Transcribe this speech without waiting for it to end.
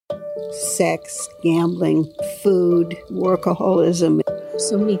Sex, gambling, food, workaholism.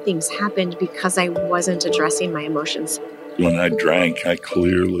 So many things happened because I wasn't addressing my emotions. When I drank, I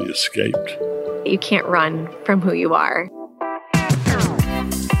clearly escaped. You can't run from who you are.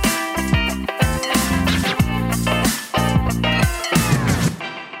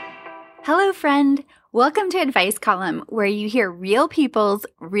 Hello, friend. Welcome to Advice Column, where you hear real people's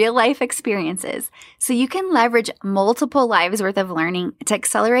real-life experiences so you can leverage multiple lives' worth of learning to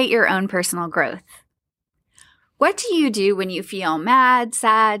accelerate your own personal growth. What do you do when you feel mad,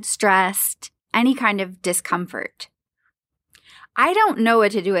 sad, stressed, any kind of discomfort? I don't know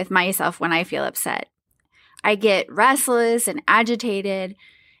what to do with myself when I feel upset. I get restless and agitated,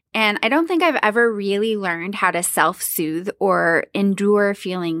 and I don't think I've ever really learned how to self-soothe or endure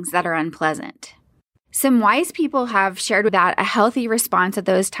feelings that are unpleasant. Some wise people have shared that a healthy response at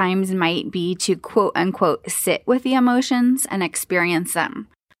those times might be to quote-unquote sit with the emotions and experience them.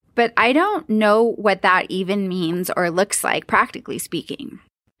 But I don't know what that even means or looks like, practically speaking.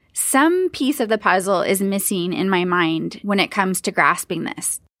 Some piece of the puzzle is missing in my mind when it comes to grasping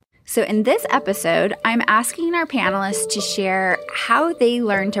this. So in this episode, I'm asking our panelists to share how they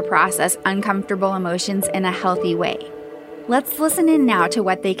learn to process uncomfortable emotions in a healthy way. Let's listen in now to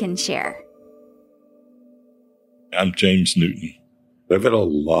what they can share. I'm James Newton. I've had a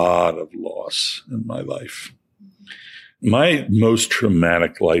lot of loss in my life. My most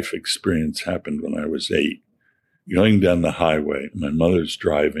traumatic life experience happened when I was 8. Going down the highway, my mother's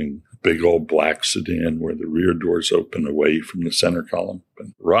driving a big old black sedan where the rear doors open away from the center column.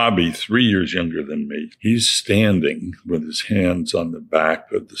 And Robbie, 3 years younger than me, he's standing with his hands on the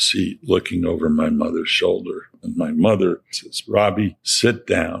back of the seat looking over my mother's shoulder. And my mother says, "Robbie, sit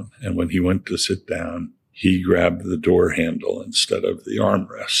down." And when he went to sit down, he grabbed the door handle instead of the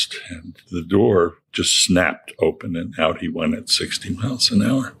armrest, and the door just snapped open, and out he went at 60 miles an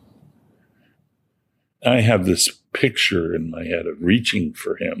hour. I have this picture in my head of reaching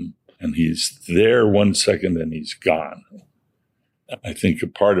for him, and he's there 1 second and he's gone. I think a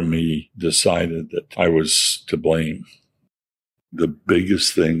part of me decided that I was to blame. The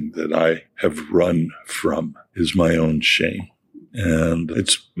biggest thing that I have run from is my own shame. And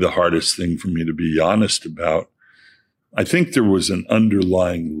it's the hardest thing for me to be honest about. I think there was an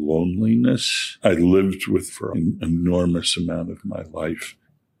underlying loneliness I lived with for an enormous amount of my life.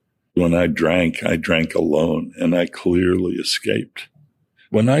 When I drank alone, and I clearly escaped.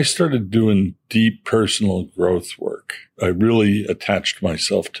 When I started doing deep personal growth work, I really attached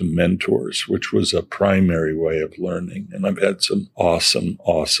myself to mentors, which was a primary way of learning. And I've had some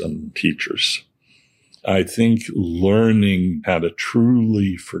awesome teachers. I think learning how to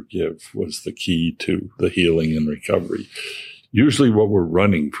truly forgive was the key to the healing and recovery. Usually what we're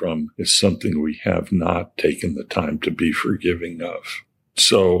running from is something we have not taken the time to be forgiving of.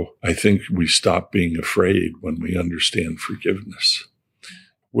 So I think we stop being afraid when we understand forgiveness.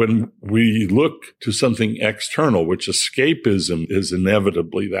 When we look to something external, which escapism is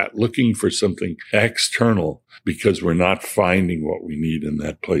inevitably that, looking for something external because we're not finding what we need in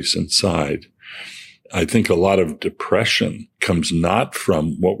that place inside. I think a lot of depression comes not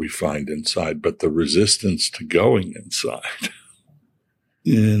from what we find inside, but the resistance to going inside.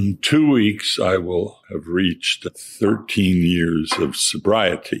 In 2 weeks, I will have reached 13 years of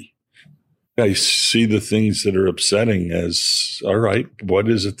sobriety. I see the things that are upsetting as, all right, what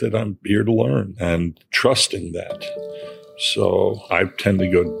is it that I'm here to learn? And trusting that. So I tend to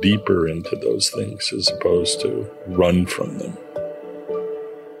go deeper into those things as opposed to run from them.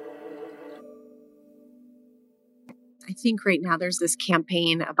 I think right now there's this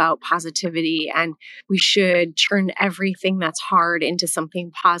campaign about positivity, and we should turn everything that's hard into something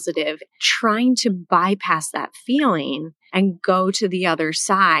positive, trying to bypass that feeling and go to the other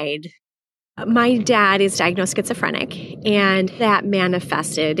side. My dad is diagnosed schizophrenic, and that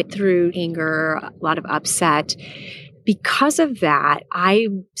manifested through anger, a lot of upset. Because of that, I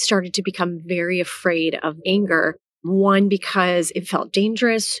started to become very afraid of anger. One, because it felt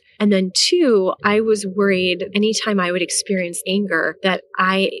dangerous. And then two, I was worried anytime I would experience anger that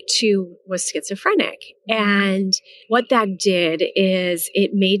I too was schizophrenic. And what that did is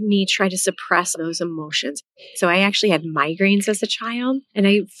it made me try to suppress those emotions. So I actually had migraines as a child. And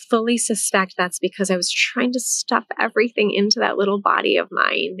I fully suspect that's because I was trying to stuff everything into that little body of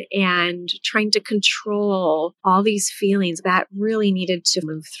mine and trying to control all these feelings that really needed to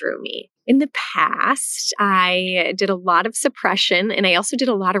move through me. In the past, I did a lot of suppression, and I also did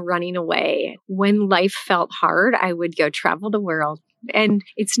a lot of running away. When life felt hard, I would go travel the world. And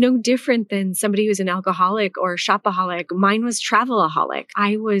it's no different than somebody who's an alcoholic or shopaholic. Mine was travelaholic.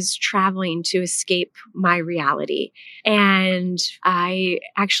 I was traveling to escape my reality. And I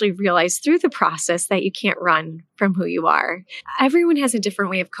actually realized through the process that you can't run from who you are. Everyone has a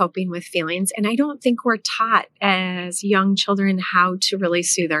different way of coping with feelings. And I don't think we're taught as young children how to really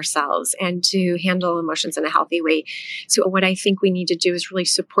soothe ourselves and to handle emotions in a healthy way. So what I think we need to do is really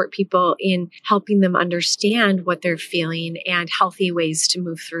support people in helping them understand what they're feeling and healthy ways to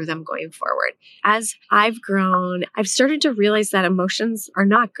move through them going forward. As I've grown, I've started to realize that emotions are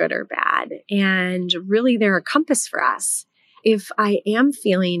not good or bad. And really they're a compass for us. If I am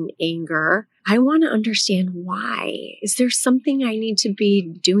feeling anger, I want to understand why. Is there something I need to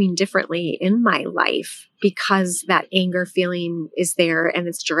be doing differently in my life because that anger feeling is there and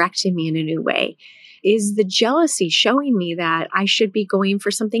it's directing me in a new way? Is the jealousy showing me that I should be going for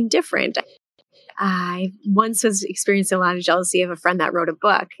something different? I once was experiencing a lot of jealousy of a friend that wrote a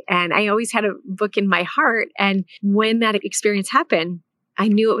book, and I always had a book in my heart. And when that experience happened, I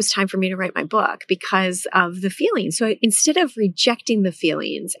knew it was time for me to write my book because of the feelings. So instead of rejecting the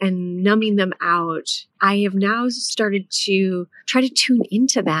feelings and numbing them out, I have now started to try to tune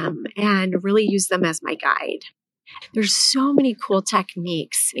into them and really use them as my guide. There's so many cool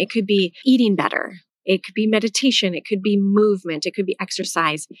techniques. It could be eating better. It could be meditation. It could be movement. It could be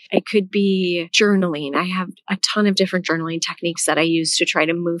exercise. It could be journaling. I have a ton of different journaling techniques that I use to try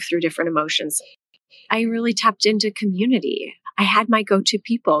to move through different emotions. I really tapped into community. I had my go-to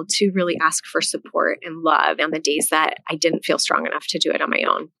people to really ask for support and love on the days that I didn't feel strong enough to do it on my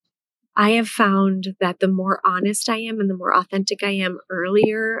own. I have found that the more honest I am and the more authentic I am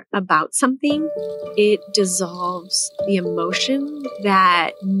earlier about something, it dissolves the emotion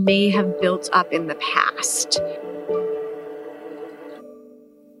that may have built up in the past.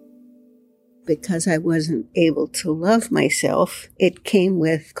 Because I wasn't able to love myself, it came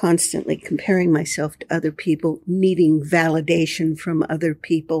with constantly comparing myself to other people, needing validation from other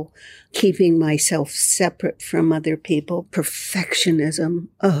people, keeping myself separate from other people, perfectionism.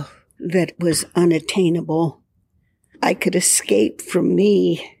 Oh, that was unattainable. I could escape from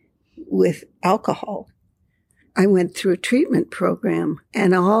me with alcohol. I went through a treatment program,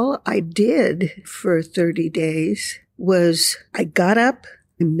 and all I did for 30 days was I got up,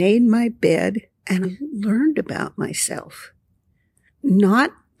 I made my bed, and I learned about myself. Not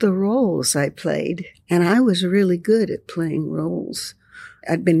the roles I played, and I was really good at playing roles.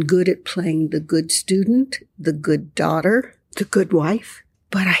 I'd been good at playing the good student, the good daughter, the good wife,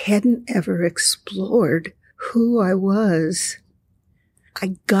 but I hadn't ever explored who I was.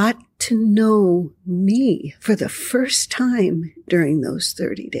 I got to know me for the first time during those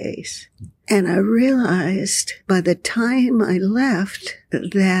 30 days. And I realized by the time I left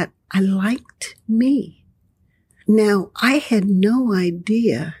that I liked me. Now, I had no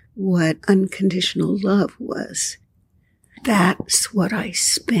idea what unconditional love was. That's what I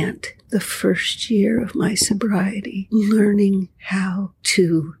spent the first year of my sobriety, learning how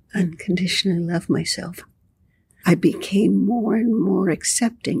to unconditionally love myself. I became more and more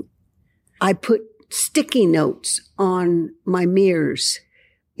accepting. I put sticky notes on my mirrors.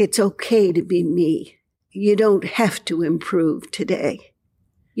 It's okay to be me. You don't have to improve today.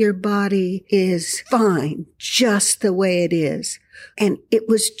 Your body is fine just the way it is. And it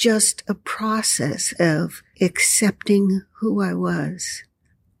was just a process of accepting who I was.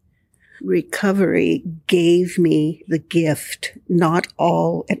 Recovery gave me the gift, not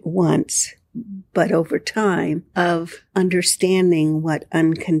all at once, but over time, of understanding what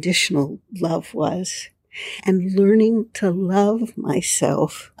unconditional love was. And learning to love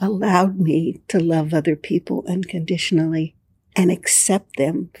myself allowed me to love other people unconditionally and accept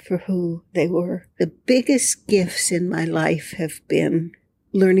them for who they were. The biggest gifts in my life have been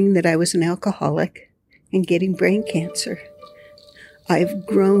learning that I was an alcoholic and getting brain cancer. I've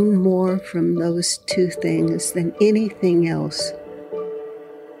grown more from those two things than anything else.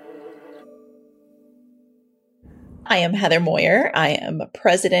 I am Heather Moyer. I am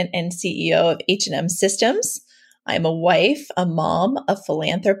president and CEO of H&M Systems. I'm a wife, a mom, a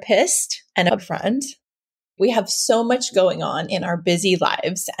philanthropist, and a friend. We have so much going on in our busy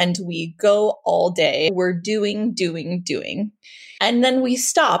lives, and we go all day. We're doing. And then we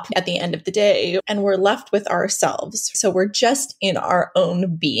stop at the end of the day and we're left with ourselves. So we're just in our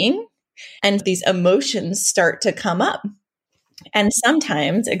own being, and these emotions start to come up. And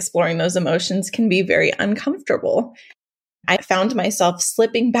sometimes exploring those emotions can be very uncomfortable. I found myself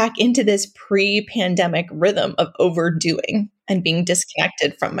slipping back into this pre-pandemic rhythm of overdoing and being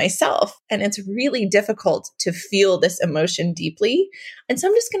disconnected from myself. And it's really difficult to feel this emotion deeply. And so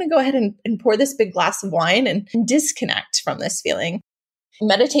I'm just going to go ahead and pour this big glass of wine and disconnect from this feeling.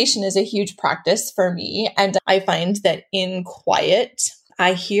 Meditation is a huge practice for me. And I find that in quiet,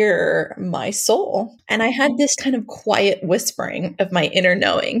 I hear my soul. And I had this kind of quiet whispering of my inner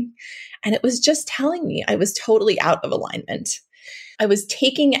knowing. And it was just telling me I was totally out of alignment. I was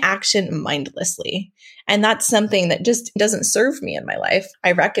taking action mindlessly. And that's something that just doesn't serve me in my life.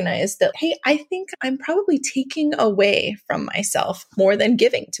 I recognize that, hey, I think I'm probably taking away from myself more than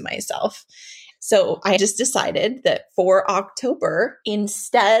giving to myself. So I just decided that for October,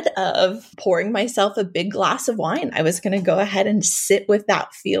 instead of pouring myself a big glass of wine, I was going to go ahead and sit with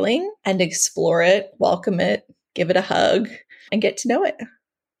that feeling and explore it, welcome it, give it a hug, and get to know it.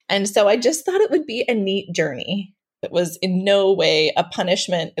 And so I just thought it would be a neat journey. It was in no way a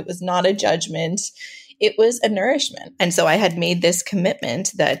punishment. It was not a judgment. It was a nourishment. And so I had made this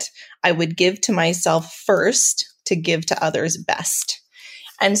commitment that I would give to myself first to give to others best.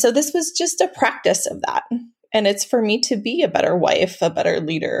 And so this was just a practice of that. And it's for me to be a better wife, a better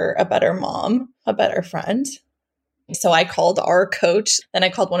leader, a better mom, a better friend. So I called our coach, then I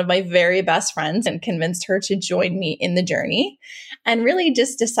called one of my very best friends and convinced her to join me in the journey, and really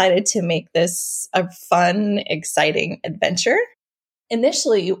just decided to make this a fun, exciting adventure.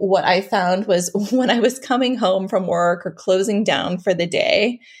 Initially, what I found was when I was coming home from work or closing down for the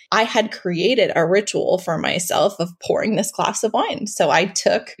day, I had created a ritual for myself of pouring this glass of wine. So I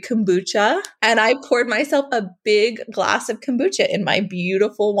took kombucha and I poured myself a big glass of kombucha in my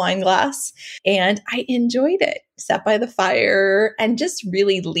beautiful wine glass. And I enjoyed it, sat by the fire and just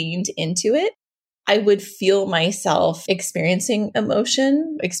really leaned into it. I would feel myself experiencing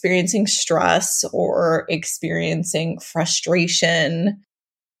emotion, experiencing stress, or experiencing frustration.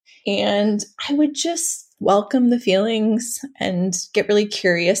 And I would just welcome the feelings and get really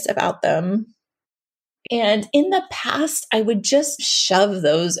curious about them. And in the past, I would just shove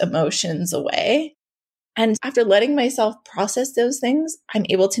those emotions away. And after letting myself process those things, I'm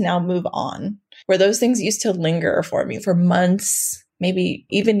able to now move on, where those things used to linger for me for months, maybe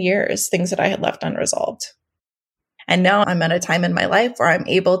even years, things that I had left unresolved. And now I'm at a time in my life where I'm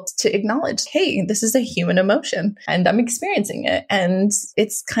able to acknowledge, hey, this is a human emotion and I'm experiencing it. And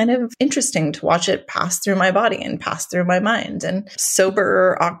it's kind of interesting to watch it pass through my body and pass through my mind. And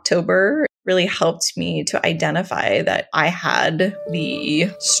Sober October really helped me to identify that I had the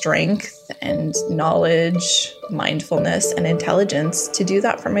strength and knowledge, mindfulness, and intelligence to do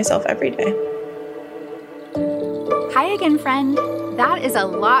that for myself every day. Hi again, friend. That is a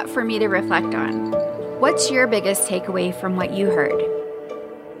lot for me to reflect on. What's your biggest takeaway from what you heard?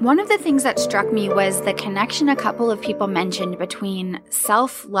 One of the things that struck me was the connection a couple of people mentioned between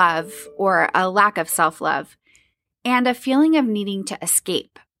self-love or a lack of self-love and a feeling of needing to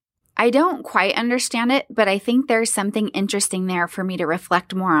escape. I don't quite understand it, but I think there's something interesting there for me to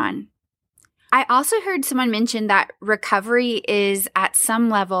reflect more on. I also heard someone mention that recovery is at some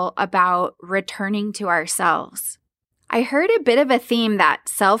level about returning to ourselves. I heard a bit of a theme that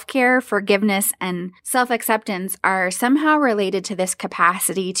self-care, forgiveness, and self-acceptance are somehow related to this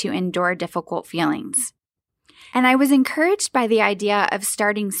capacity to endure difficult feelings. And I was encouraged by the idea of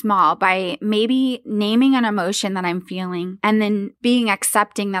starting small by maybe naming an emotion that I'm feeling and then being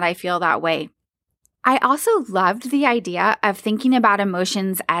accepting that I feel that way. I also loved the idea of thinking about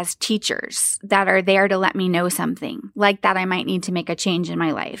emotions as teachers that are there to let me know something, like that I might need to make a change in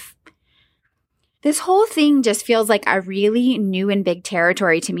my life. This whole thing just feels like a really new and big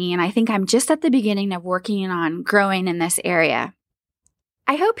territory to me, and I think I'm just at the beginning of working on growing in this area.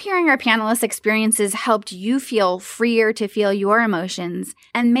 I hope hearing our panelists' experiences helped you feel freer to feel your emotions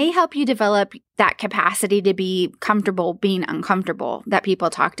and may help you develop that capacity to be comfortable being uncomfortable that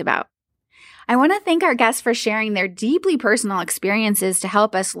people talked about. I want to thank our guests for sharing their deeply personal experiences to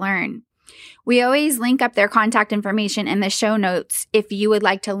help us learn. We always link up their contact information in the show notes if you would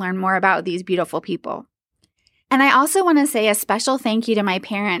like to learn more about these beautiful people. And I also want to say a special thank you to my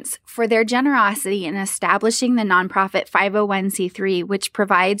parents for their generosity in establishing the nonprofit 501c3, which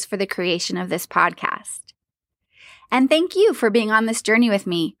provides for the creation of this podcast. And thank you for being on this journey with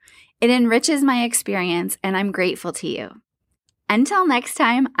me. It enriches my experience, and I'm grateful to you. Until next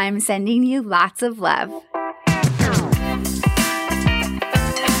time, I'm sending you lots of love.